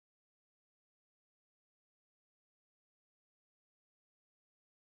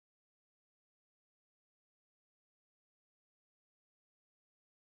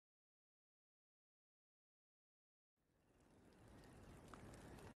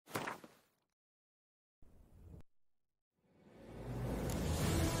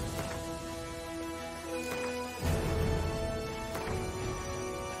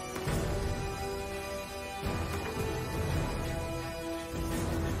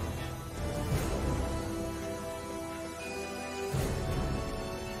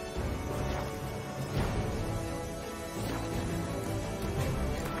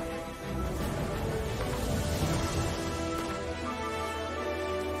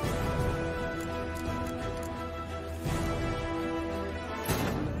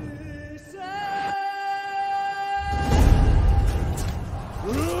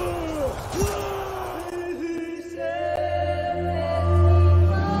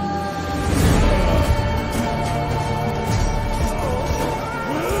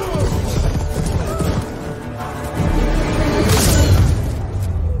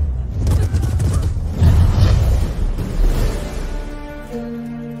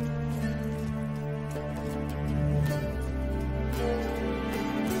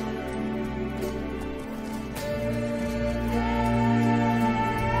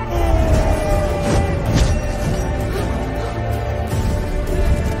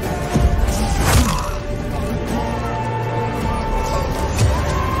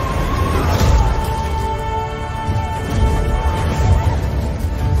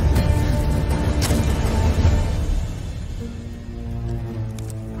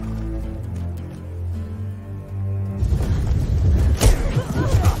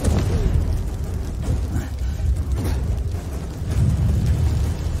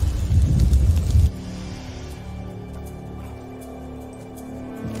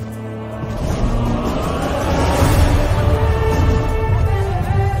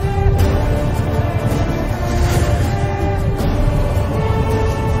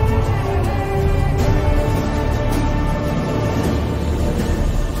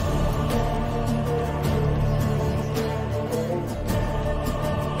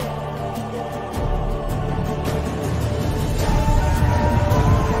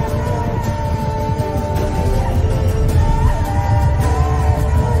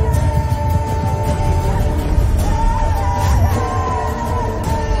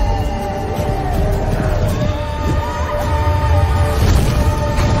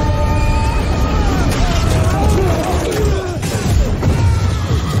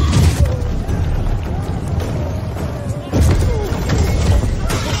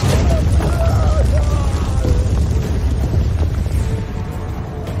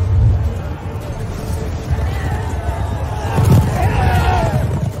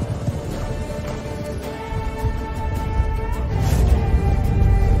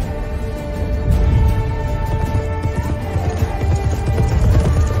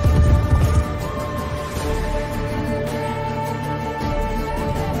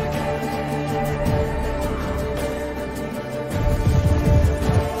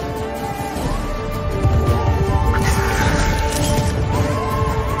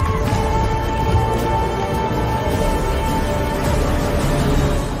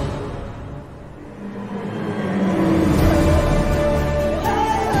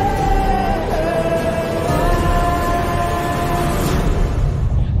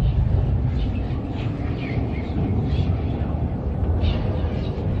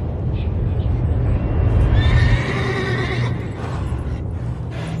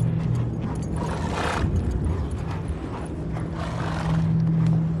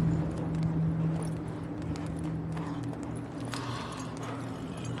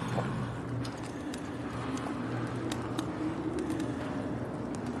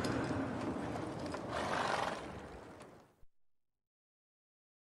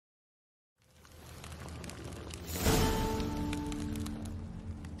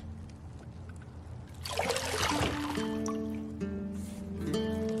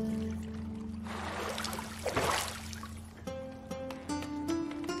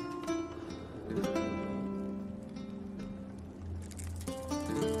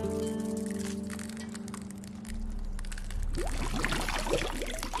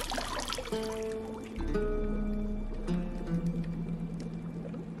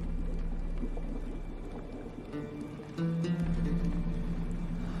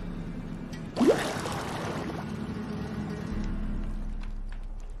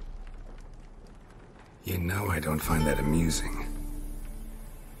know I don't find that amusing.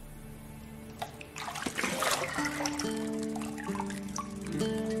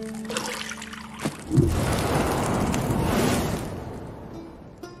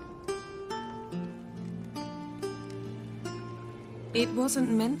 It wasn't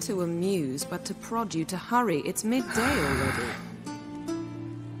meant to amuse, but to prod you to hurry. It's midday already.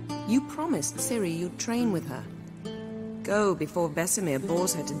 You promised Ciri you'd train with her. Go before Vesemir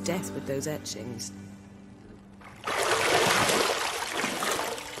bores her to death with those etchings.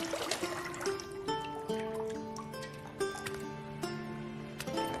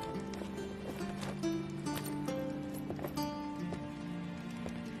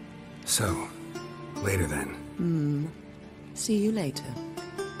 So, later then. See you later.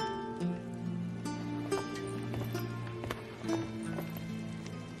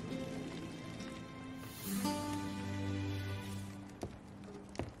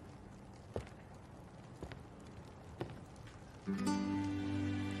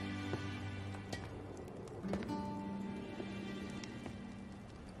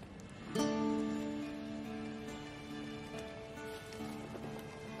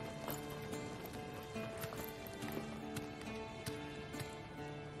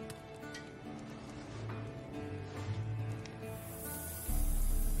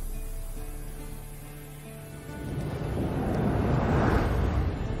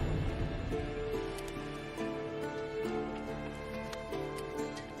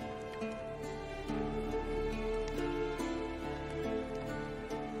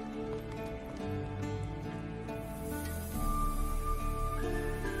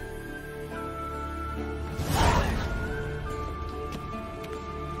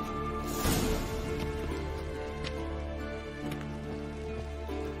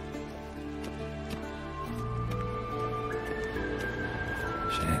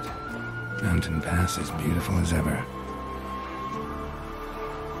 Mountain Pass as beautiful as ever.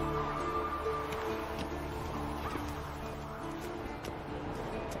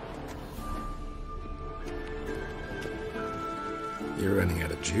 You're running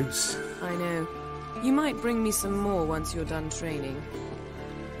out of juice. I know. You might bring me some more once you're done training.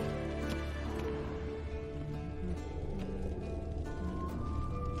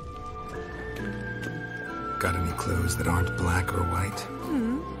 Got any clothes that aren't black or white?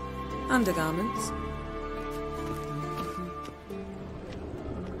 Undergarments.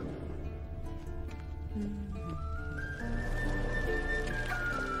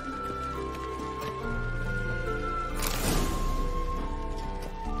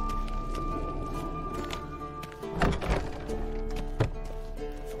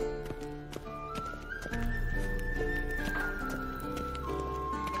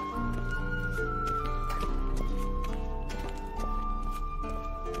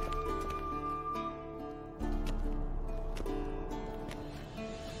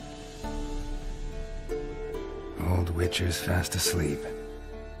 Old Witcher's fast asleep.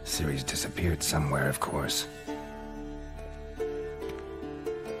 Ciri's disappeared somewhere, of course.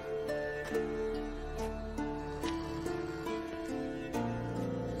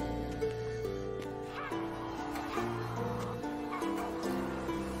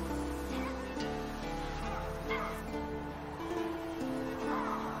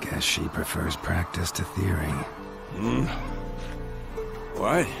 Guess she prefers practice to theory.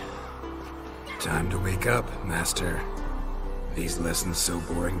 What? Time to wake up, Master. These lessons so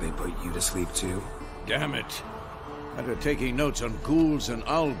boring they put you to sleep too? Damn it. After taking notes on ghouls and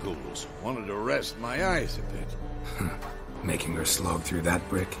owl ghouls, wanted to rest my eyes a bit. Making her slog through that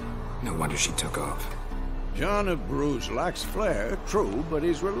brick? No wonder she took off. John of Bruges lacks flair, true, but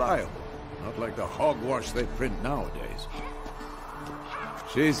he's reliable. Not like the hogwash they print nowadays.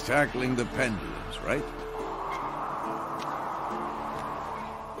 She's tackling the pendulums, right?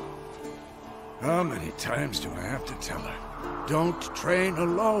 How many times do I have to tell her? Don't train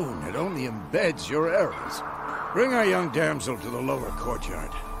alone. It only embeds your errors. Bring our young damsel to the lower courtyard.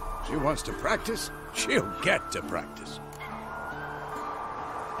 She wants to practice, she'll get to practice.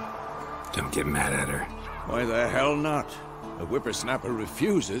 Don't get mad at her. Why the hell not? The whippersnapper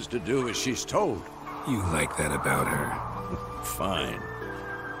refuses to do as she's told. You like that about her. Fine.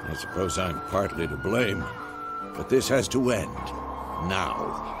 I suppose I'm partly to blame. But this has to end.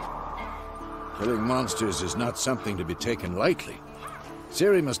 Now. Killing monsters is not something to be taken lightly.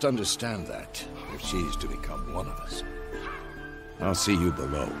 Ciri must understand that, if she's to become one of us. I'll see you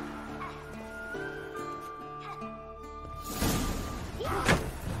below.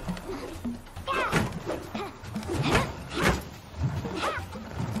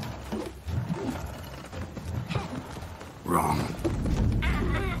 Wrong.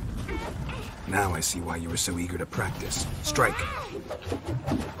 Now I see why you were so eager to practice. Strike!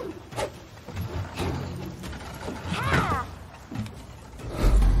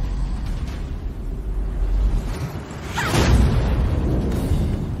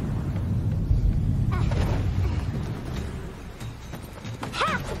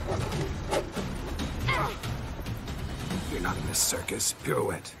 You're not in this circus.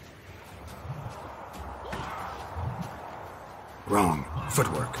 Pirouette. Wrong.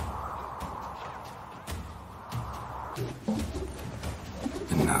 Footwork.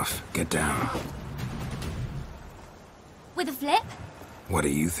 Enough. Get down. With a flip? What do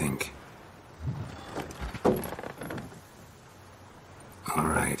you think? All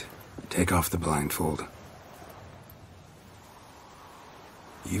right. Take off the blindfold.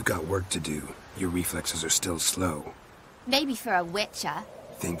 You've got work to do. Your reflexes are still slow. Maybe for a witcher.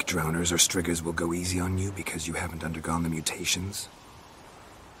 Think drowners or striggers will go easy on you because you haven't undergone the mutations?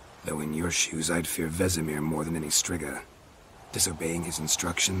 Though in your shoes, I'd fear Vesemir more than any strigger. Disobeying his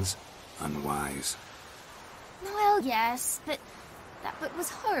instructions? Unwise. Well, yes, but that book was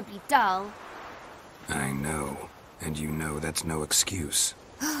horribly dull. I know. And you know that's no excuse.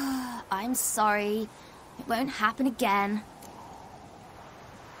 I'm sorry. It won't happen again.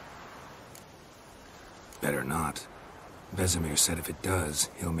 Better not. Vesemir said if it does,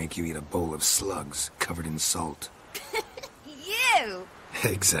 he'll make you eat a bowl of slugs covered in salt. You!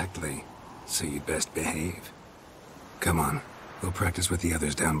 Exactly. So you'd best behave. Come on. We'll practice with the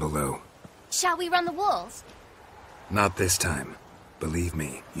others down below. Shall we run the walls? Not this time. Believe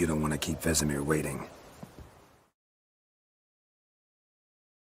me, you don't want to keep Vesemir waiting.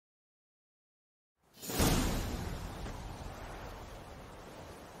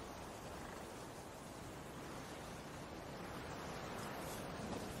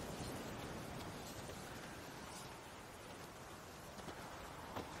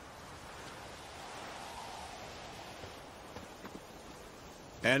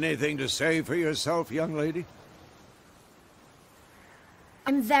 Anything to say for yourself, young lady?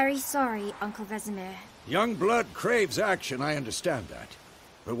 I'm very sorry, Uncle Vesemir. Young blood craves action, I understand that.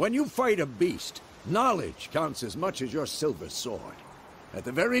 But when you fight a beast, knowledge counts as much as your silver sword. At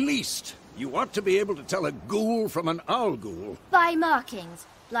the very least, you ought to be able to tell a ghoul from an owl ghoul. By markings,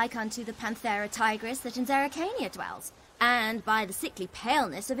 like unto the Panthera tigris that in Zerrikania dwells, and by the sickly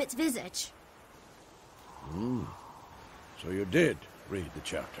paleness of its visage. So you did read the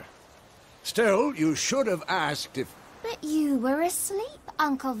chapter. Still, you should have asked if... But you were asleep,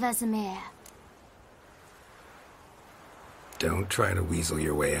 Uncle Vesemir. Don't try to weasel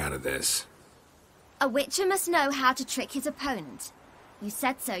your way out of this. A witcher must know how to trick his opponent. You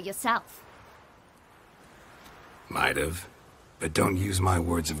said so yourself. Might have. But don't use my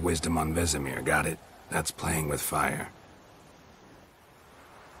words of wisdom on Vesemir, got it? That's playing with fire.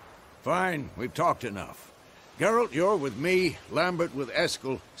 Fine, we've talked enough. Geralt, you're with me, Lambert with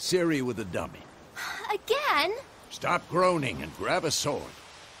Eskel, Ciri with the dummy. Again? Stop groaning and grab a sword.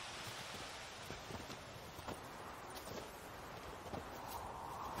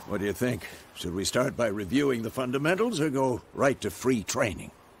 What do you think? Should we start by reviewing the fundamentals or go right to free training?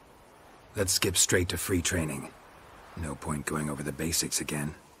 Let's skip straight to free training. No point going over the basics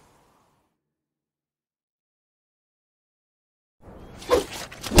again.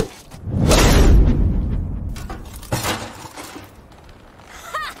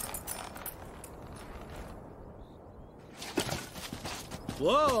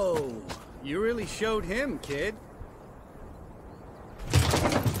 Whoa! You really showed him, kid.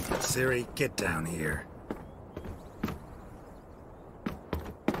 Ciri, get down here.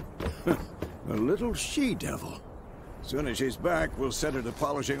 A little she-devil. Soon as she's back, we'll set her to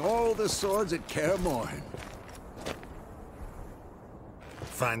polishing all the swords at Kaer Morhen.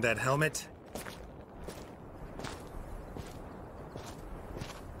 Find that helmet?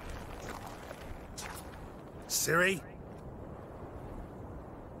 Ciri?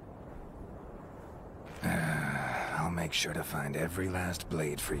 I'll make sure to find every last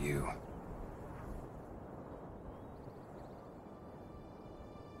blade for you.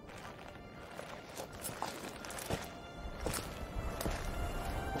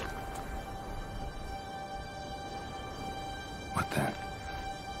 What then?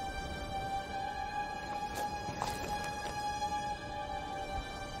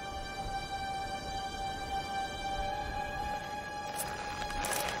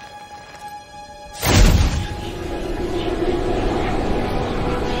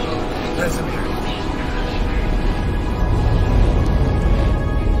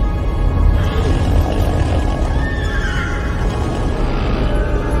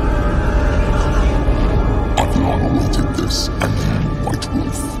 Adriana will take this, and you, White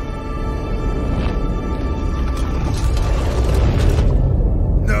Wolf.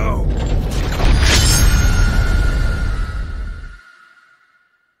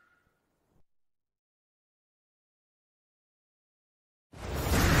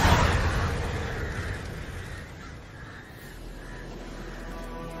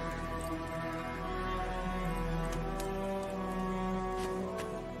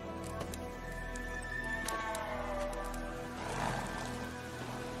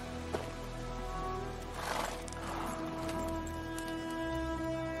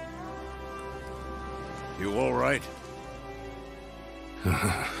 You all right?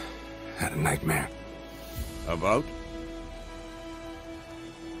 Had a nightmare. About?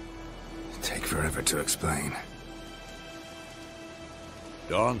 Take forever to explain.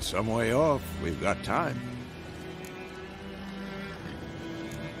 Dawn's some way off. We've got time.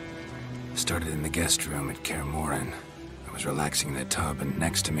 Started in the guest room at Kaer Morhen. I was relaxing in the tub, and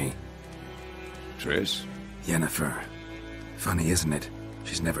next to me, Triss? Yennefer. Funny, isn't it?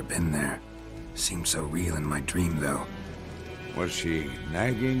 She's never been there. Seemed so real in my dream, though. Was she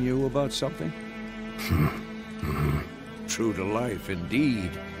nagging you about something? True to life,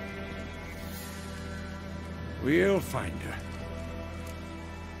 indeed. We'll find her.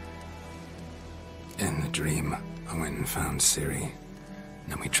 In the dream, I went and found Ciri.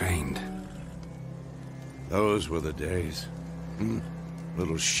 Then we trained. Those were the days.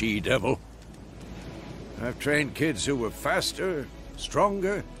 Little she-devil. I've trained kids who were faster,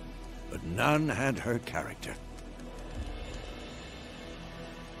 stronger, but none had her character.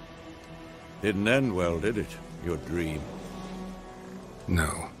 Didn't end well, did it? Your dream?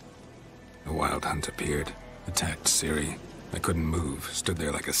 No. A wild hunt appeared, attacked Ciri. I couldn't move, stood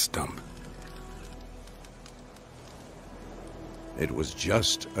there like a stump. It was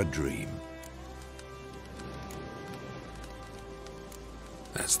just a dream.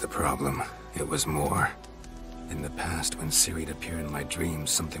 That's the problem. It was more. In the past, when Ciri'd appear in my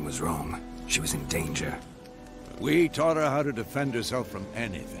dreams, something was wrong. She was in danger. We taught her how to defend herself from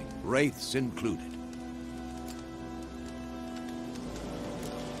anything, wraiths included.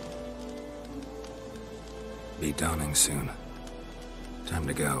 Be dawning soon. Time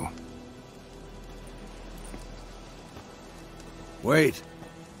to go. Wait.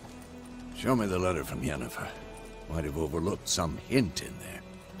 Show me the letter from Yennefer. Might have overlooked some hint in there.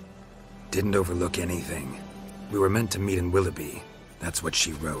 Didn't overlook anything. We were meant to meet in Willoughby. That's what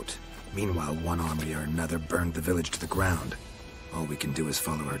she wrote. Meanwhile, one army or another burned the village to the ground. All we can do is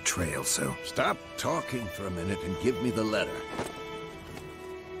follow her trail, so... Stop talking for a minute and give me the letter.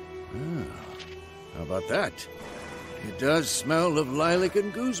 How about that? It does smell of lilac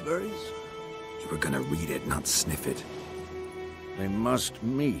and gooseberries. You were gonna read it, not sniff it. They must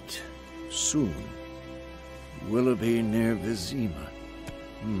meet. Soon. Willoughby near Vizima.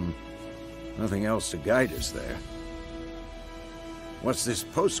 Nothing else to guide us there. What's this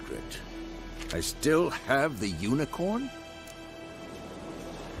postscript? I still have the unicorn?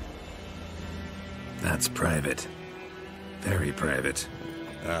 That's private. Very private.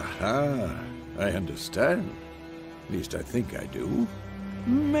 Aha, I understand. At least I think I do.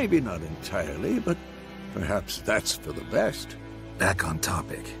 Maybe not entirely, but perhaps that's for the best. Back on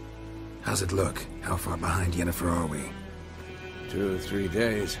topic. How's it look? How far behind Yennefer are we? 2 or 3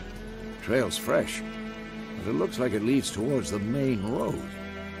 days. Trail's fresh, but it looks like it leads towards the main road.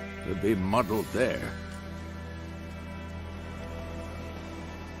 Could be muddled there.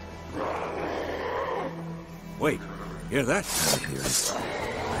 Wait, hear that? I hear it.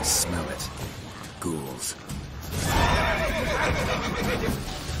 I smell it. Ghouls.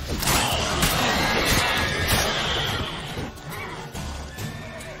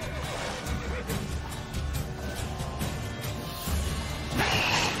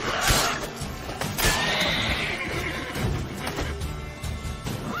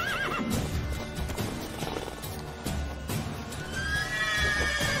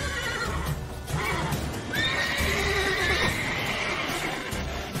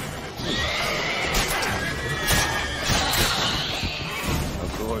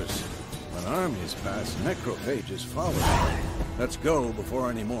 Necrophages follow. Let's go before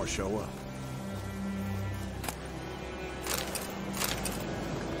any more show up.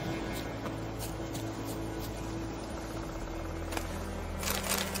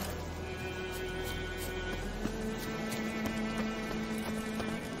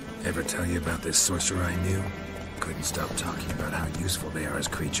 Ever tell you about this sorcerer I knew? Couldn't stop talking about how useful they are as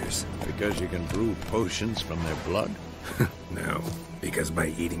creatures. Because you can brew potions from their blood? No, because by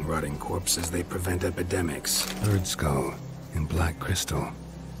eating rotting corpses, they prevent epidemics. Bird skull and black crystal.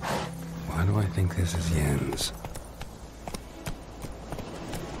 Why do I think this is Yen's?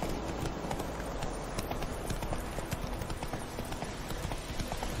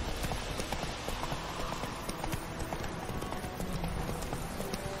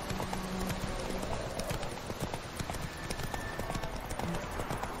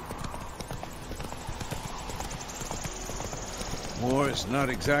 War's not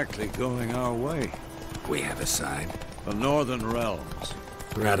exactly going our way. We have a side. The Northern Realms.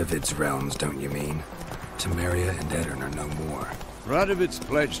 Radovid's realms, don't you mean? Temeria and Aedirn are no more. Radovid's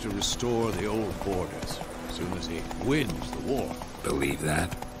pledged to restore the old borders as soon as he wins the war. Believe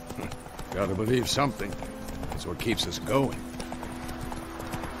that? Gotta believe something. That's what keeps us going.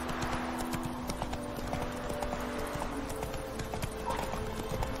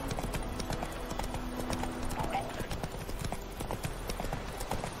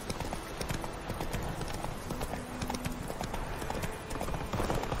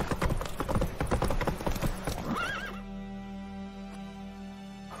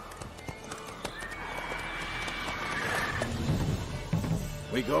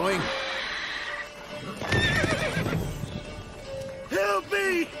 We going? Help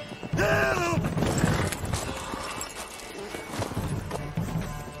me! Help!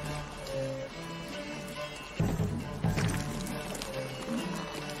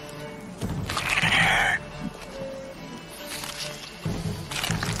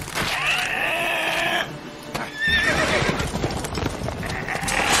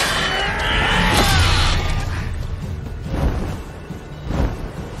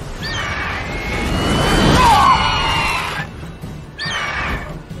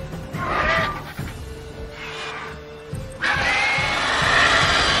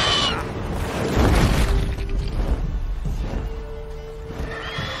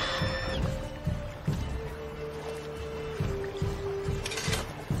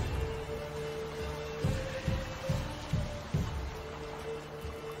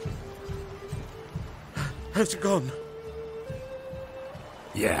 Has it gone?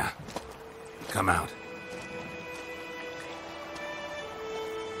 Yeah. Come out.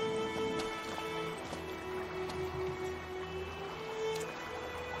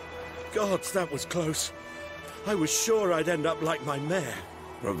 Gods, that was close. I was sure I'd end up like my mare.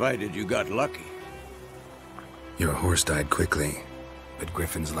 Provided you got lucky. Your horse died quickly, but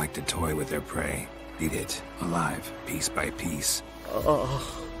griffins like to toy with their prey. Eat it, alive, piece by piece.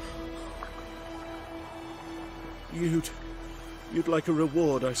 Oh. You'd like a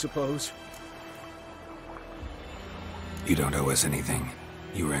reward, I suppose. You don't owe us anything.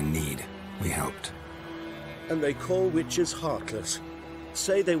 You were in need. We helped. And they call witches heartless.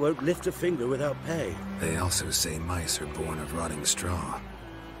 Say they won't lift a finger without pay. They also say mice are born of rotting straw.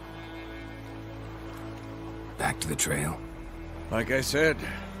 Back to the trail? Like I said,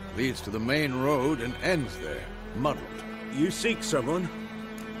 leads to the main road and ends there, muddled. You seek someone?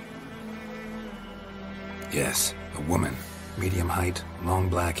 Yes, a woman. Medium height, long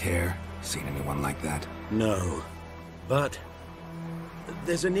black hair. Seen anyone like that? No. But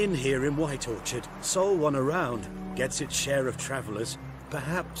there's an inn here in White Orchard. Sole one around. Gets its share of travelers.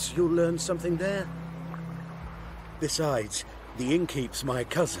 Perhaps you'll learn something there? Besides, the innkeep's my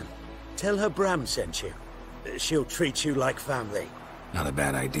cousin. Tell her Bram sent you. She'll treat you like family. Not a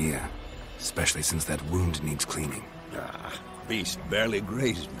bad idea. Especially since that wound needs cleaning. Ah, beast barely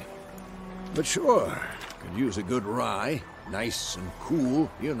grazed me. But sure, could use a good rye. Nice and cool,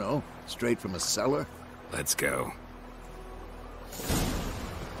 you know, straight from a cellar. Let's go.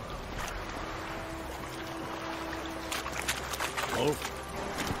 Wolf.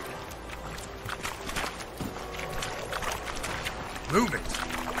 Move it!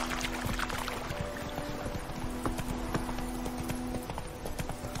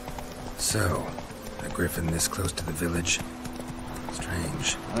 So, a griffin this close to the village?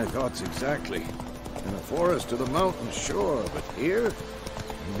 Strange. My thoughts exactly. In a forest to the mountains, sure, but here?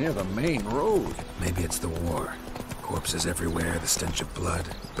 Near the main road. Maybe it's the war. Corpses everywhere, the stench of blood,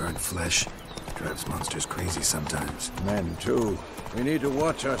 burnt flesh. Drives monsters crazy sometimes. Men, too. We need to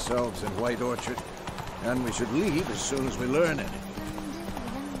watch ourselves in White Orchard. And we should leave as soon as we learn it.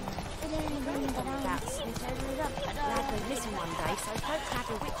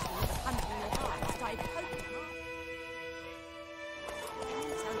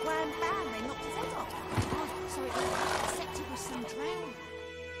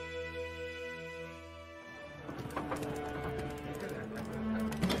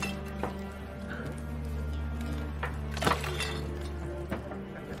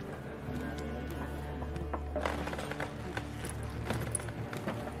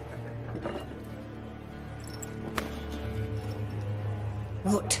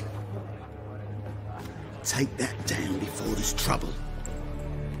 What? Take that down before there's trouble.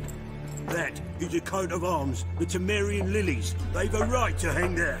 That is a coat of arms, the Temerian lilies. They've a right to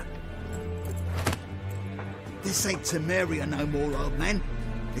hang there. This ain't Temeria no more, old man.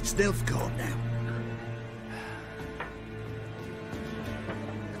 It's Nilfgaard now.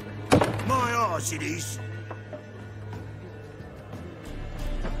 My arse it is.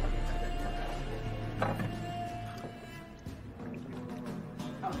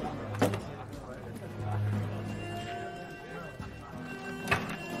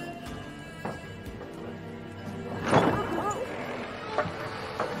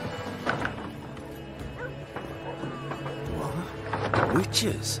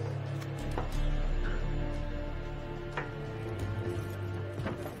 Witches?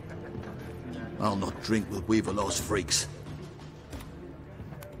 I'll not drink with Weaverlaw's freaks.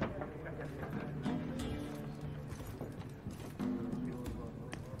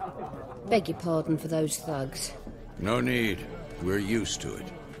 Beg your pardon for those thugs. No need. We're used to it.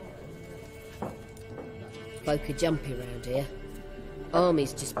 Folk are jumpy round here.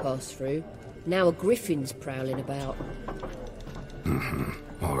 Armies just passed through. Now a griffin's prowling about.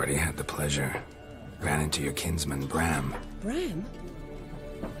 Already had the pleasure. Ran into your kinsman, Bram. Bram?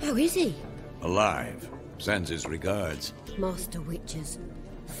 How is he? Alive. Sends his regards. Master Witchers.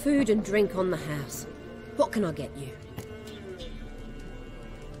 Food and drink on the house. What can I get you?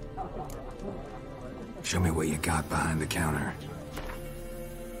 Show me what you got behind the counter.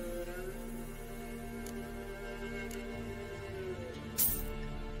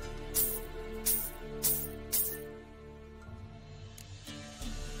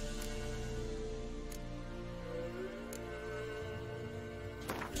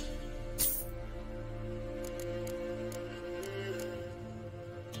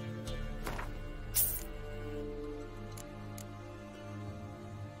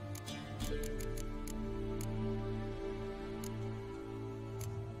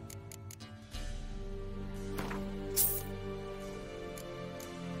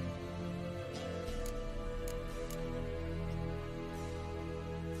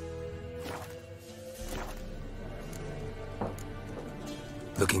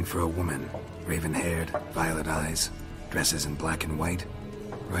 Looking for a woman. Raven-haired, violet eyes, dresses in black and white,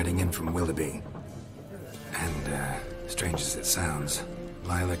 riding in from Willoughby. And, strange as it sounds,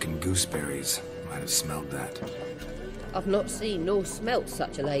 lilac and gooseberries. Might have smelled that. I've not seen nor smelt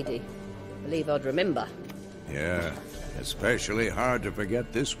such a lady. Believe I'd remember. Yeah, especially hard to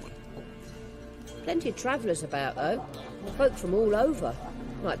forget this one. Plenty of travellers about, though. Folk from all over.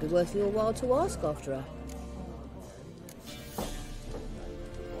 Might be worth your while to ask after her.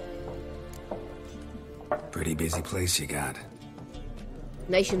 Pretty busy place you got.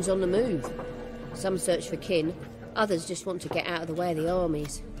 Nations on the move. Some search for kin, others just want to get out of the way of the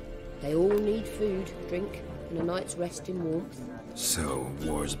armies. They all need food, drink, and a night's rest in warmth. So,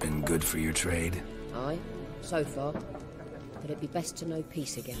 war's been good for your trade? Aye, so far. But it'd be best to know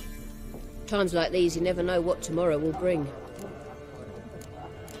peace again. Times like these, you never know what tomorrow will bring.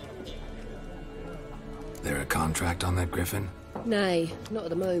 There a contract on that griffin? Nay, not at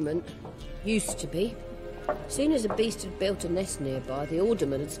the moment. Used to be. Soon as a beast had built a nest nearby, the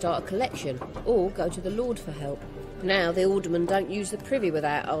alderman would start a collection, or go to the Lord for help. Now the aldermen don't use the privy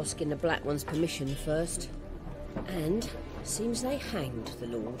without asking the Black One's permission first. And seems they hanged the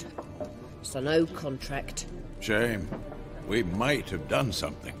Lord. So no contract. Shame. We might have done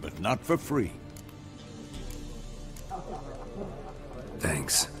something, but not for free.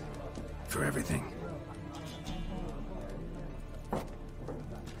 Thanks. For everything.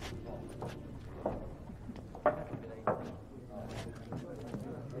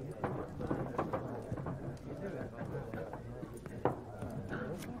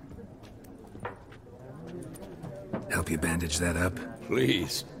 Help you bandage that up?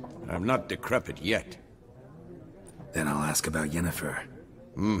 Please. I'm not decrepit yet. Then I'll ask about Yennefer.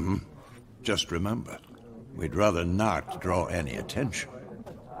 Mm-hmm. Just remember, we'd rather not draw any attention.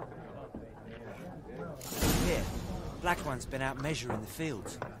 Here, Black One's been out measuring the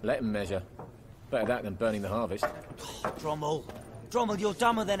fields. Let him measure. Better that than burning the harvest. Oh, Drommel, you're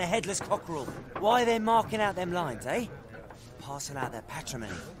dumber than a headless cockerel. Why are they marking out them lines, eh? Parcel out their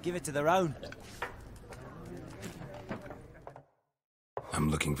patrimony. Give it to their own. I'm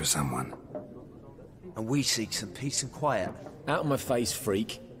looking for someone. And we seek some peace and quiet. Out of my face,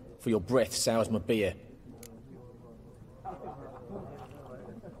 freak. For your breath sours my beer.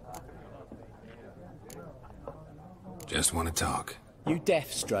 Just want to talk. You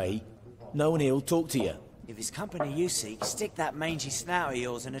deaf, Stray? No one here'll talk to you. If it's company you seek, stick that mangy snout of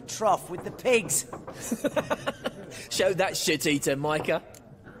yours in a trough with the pigs. Show that shit-eater, Micah.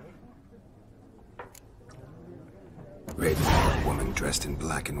 Raven, woman dressed in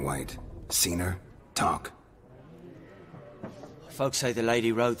black and white. Seen her? Talk. Folks say the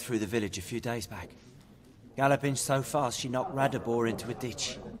lady rode through the village a few days back. Galloping so fast she knocked Radabor into a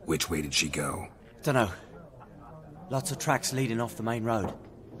ditch. Which way did she go? Dunno. Lots of tracks leading off the main road.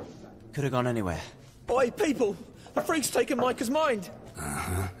 Could have gone anywhere. Oi, people! The freak's taken Micah's mind!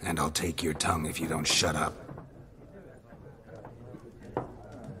 Uh-huh. And I'll take your tongue if you don't shut up.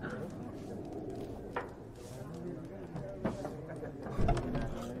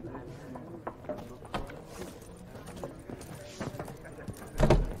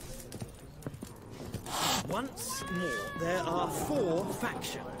 Once more, there are 4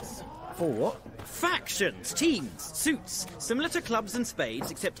 factions. 4 what? Factions, teams, suits, similar to clubs and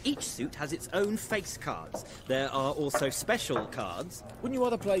spades, except each suit has its own face cards. There are also special cards. Wouldn't you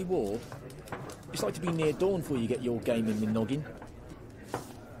rather play war? It's like to be near dawn before you get your game in the noggin.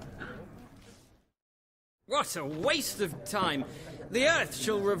 What a waste of time! The Earth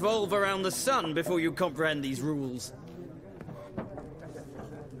shall revolve around the sun before you comprehend these rules.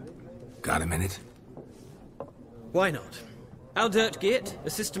 Got a minute? Why not? Aldert Geert,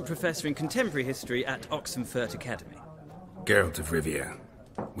 Assistant Professor in Contemporary History at Oxenfurt Academy. Geralt of Rivia.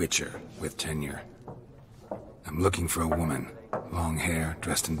 Witcher, with tenure. I'm looking for a woman. Long hair,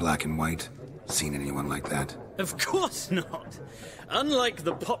 dressed in black and white. Seen anyone like that? Of course not! Unlike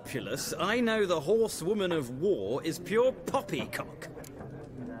the populace, I know the horsewoman of war is pure poppycock.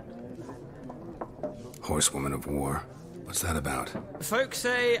 Horsewoman of war? What's that about? Folk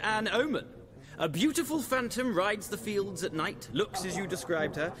say an omen. A beautiful phantom rides the fields at night, looks as you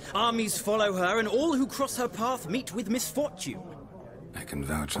described her. Armies follow her, and all who cross her path meet with misfortune. I can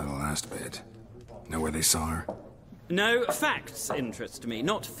vouch for the last bit. Know where they saw her? No, facts interest me,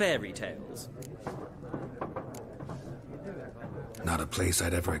 not fairy tales. Not a place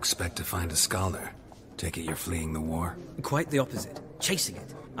I'd ever expect to find a scholar. Take it you're fleeing the war? Quite the opposite. Chasing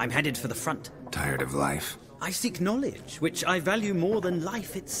it. I'm headed for the front. Tired of life? I seek knowledge, which I value more than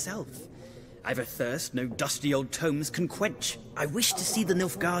life itself. I've a thirst no dusty old tomes can quench. I wish to see the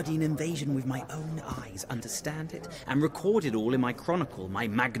Nilfgaardian invasion with my own eyes, understand it, and record it all in my chronicle, my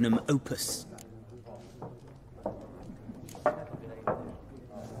magnum opus.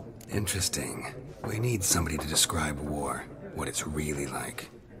 Interesting. We need somebody to describe war, what it's really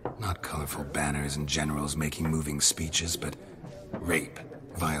like. Not colorful banners and generals making moving speeches, but rape,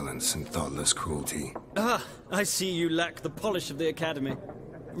 violence, and thoughtless cruelty. Ah, I see you lack the polish of the Academy.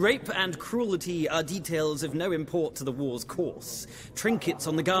 Rape and cruelty are details of no import to the war's course. Trinkets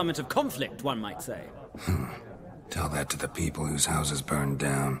on the garment of conflict, one might say. Tell that to the people whose houses burned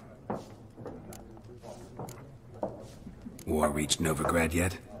down. War reached Novigrad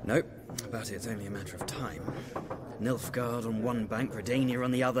yet? Nope, but it's only a matter of time. Nilfgaard on one bank, Redania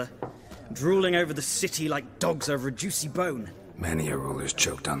on the other. Drooling over the city like dogs over a juicy bone. Many a ruler's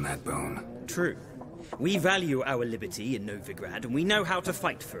choked on that bone. True. We value our liberty in Novigrad, and we know how to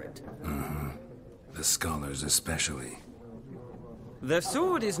fight for it. The scholars especially. The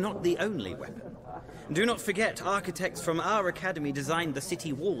sword is not the only weapon. Do not forget, architects from our academy designed the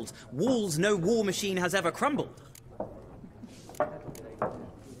city walls. Walls no war machine has ever crumbled.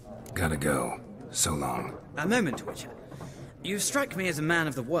 Gotta go. So long. A moment, Witcher. You strike me as a man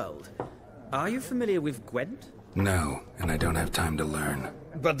of the world. Are you familiar with Gwent? No, and I don't have time to learn.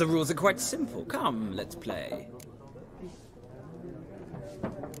 But the rules are quite simple. Come, let's play.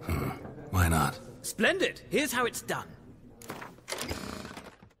 Why not? Splendid! Here's how it's done.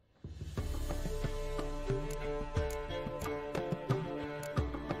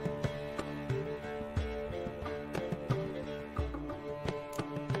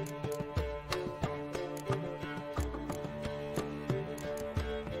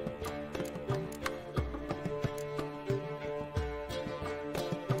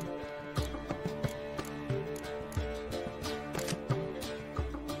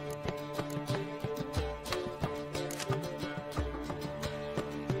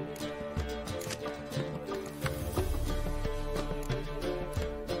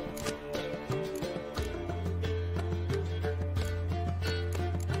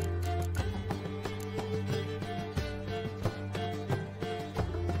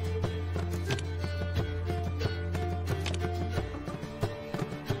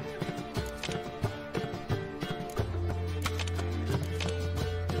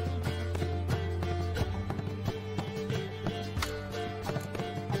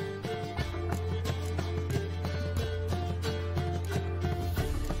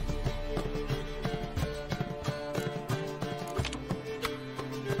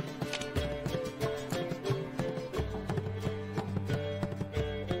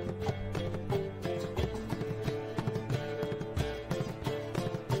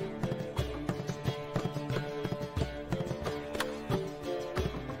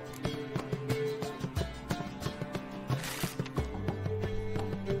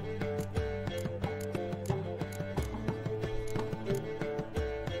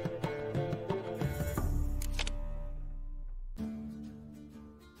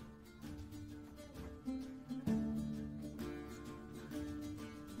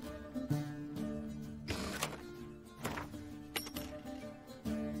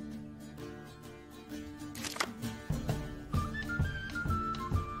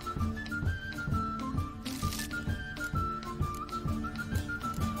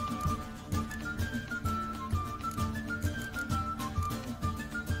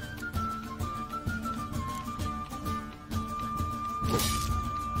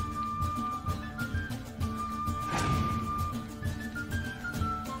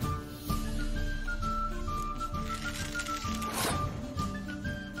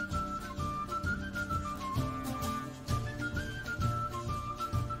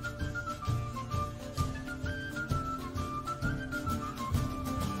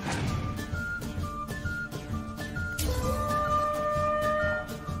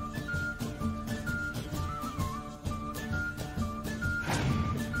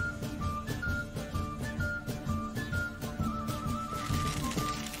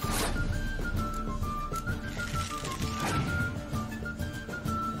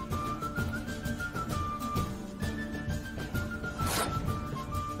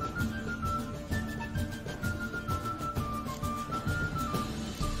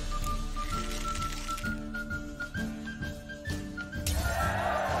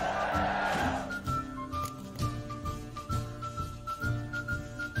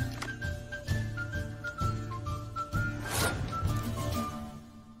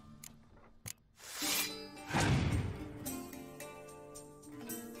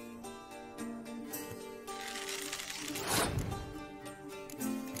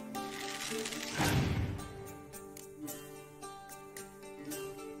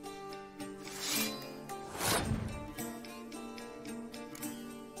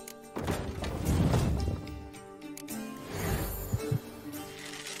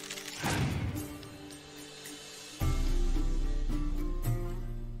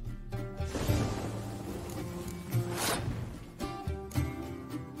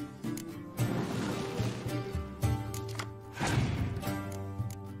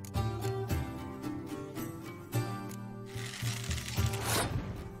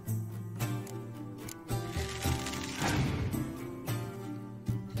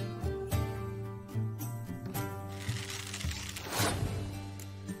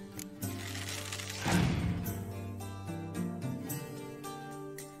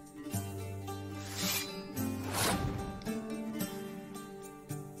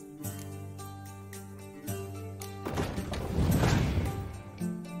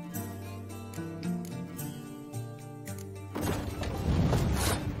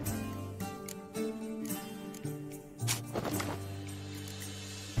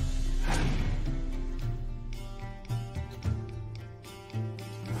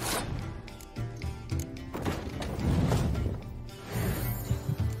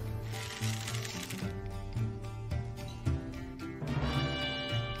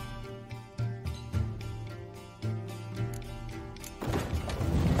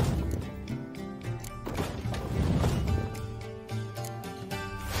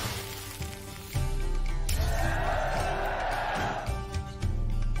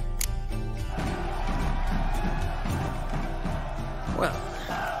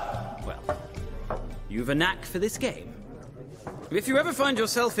 you've a knack for this game. If you ever find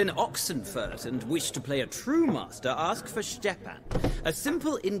yourself in Oxenfurt and wish to play a true master, ask for Stepan. A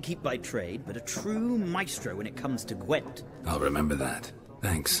simple innkeep by trade, but a true maestro when it comes to Gwent. I'll remember that.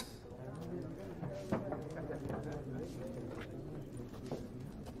 Thanks.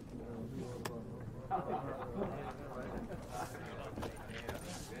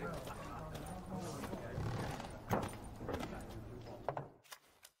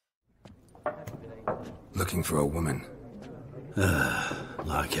 Looking for a woman.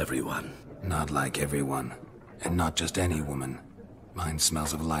 Like everyone. Not like everyone. And not just any woman. Mine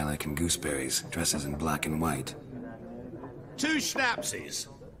smells of lilac and gooseberries, dresses in black and white. 2 schnapsies.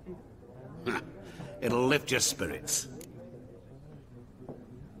 It'll lift your spirits.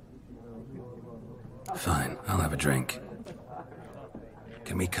 Fine, I'll have a drink.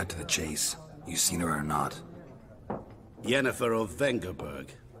 Can we cut to the chase? You seen her or not? Yennefer of Vengerberg.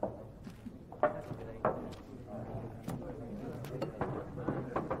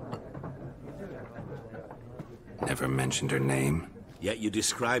 Never mentioned her name. Yet you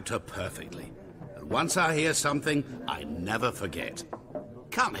described her perfectly. And once I hear something, I never forget.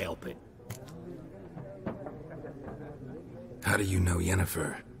 Can't help it. How do you know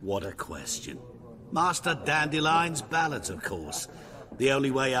Yennefer? What a question. Master Dandelion's ballads, of course. The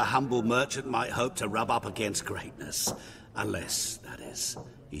only way a humble merchant might hope to rub up against greatness. Unless, that is,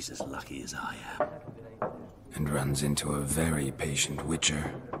 he's as lucky as I am. And runs into a very patient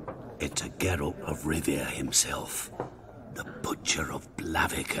witcher. It's a Geralt of Rivia himself. The Butcher of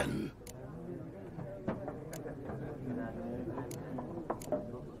Blaviken.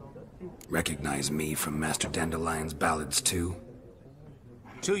 Recognize me from Master Dandelion's ballads too?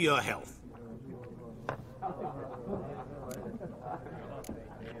 To your health.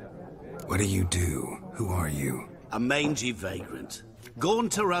 What do you do? Who are you? A mangy vagrant.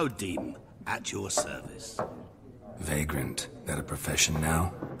 Gaunter O'Dim, at your service. Vagrant? That a profession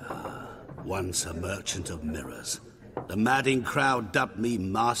now? Once a merchant of mirrors. The madding crowd dubbed me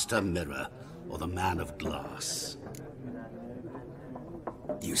Master Mirror, or the Man of Glass.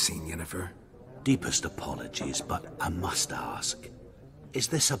 You seen Yennefer? Deepest apologies, but I must ask. Is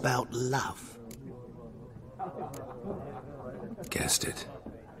this about love? Guessed it.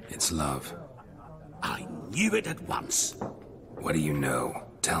 It's love. I knew it at once. What do you know?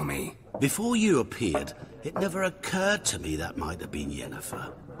 Tell me. Before you appeared, it never occurred to me that might have been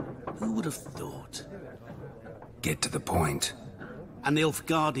Yennefer. Who would have thought? Get to the point. An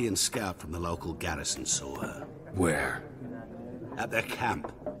Nilfgaardian scout from the local garrison saw her. Where? At their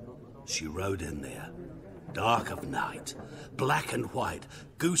camp. She rode in there. Dark of night. Black and white.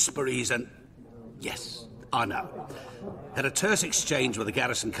 Gooseberries and... Yes, I know. Had a terse exchange with the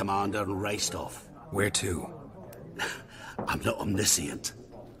garrison commander and raced off. Where to? I'm not omniscient.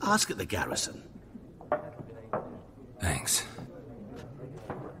 Ask at the garrison. Thanks.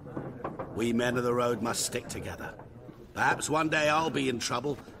 We men of the road must stick together. Perhaps one day I'll be in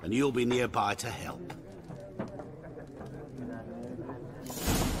trouble and you'll be nearby to help.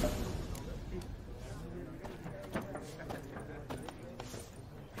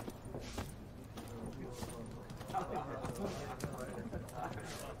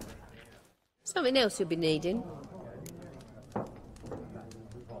 Something else you'll be needing.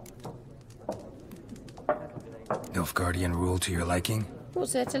 Nilfgaardian rule to your liking?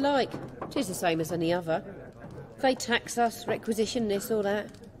 What's there to like? 'Tis the same as any other. They tax us, requisition this or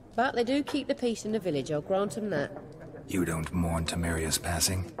that. But they do keep the peace in the village, I'll grant them that. You don't mourn Temeria's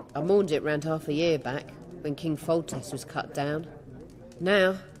passing? I mourned it round half a year back, when King Foltest was cut down.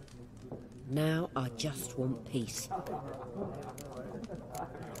 Now I just want peace.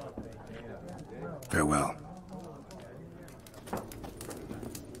 Farewell.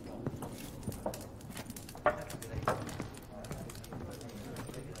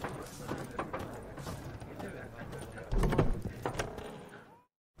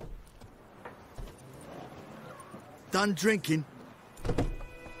 Done drinking?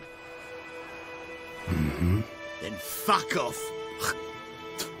 Mm-hmm. Then fuck off.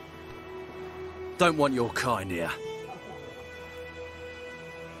 Don't want your kind here.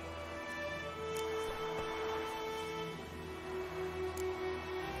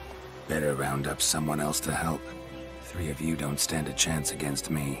 Better round up someone else to help. 3 of you don't stand a chance against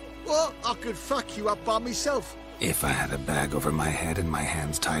me. Well, I could fuck you up by myself. If I had a bag over my head and my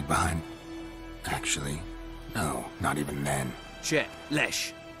hands tied behind... Actually, no, not even then. Chet,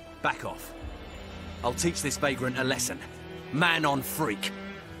 Lesh, back off. I'll teach this vagrant a lesson. Man on freak.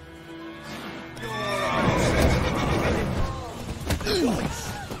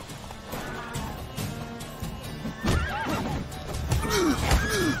 Nice.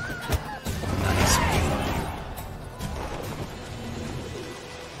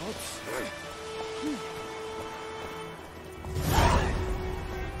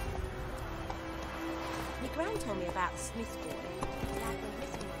 about the Smith boy. The lad went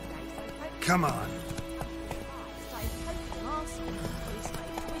missing one day, so he poked Come on. started poking him arsehole. Well, he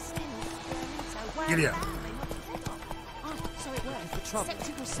started twisting and squirming, so well Giddy up. down, they knocked his head off. Oh, so it was. Except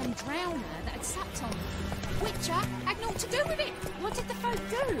it was some drowner that had supped on him. Witcher had naught to do with it. What did the folk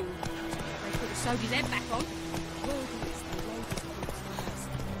do? They could have sewed his head back on.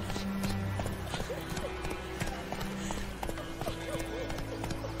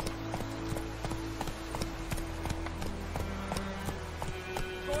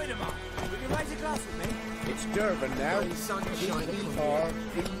 It's Durban now. D-E-R-V-A-N,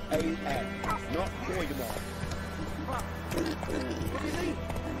 not Goydamar. What do you mean?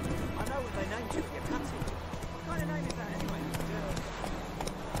 I know what they named you when you're cutting. What kind of name is that anyway?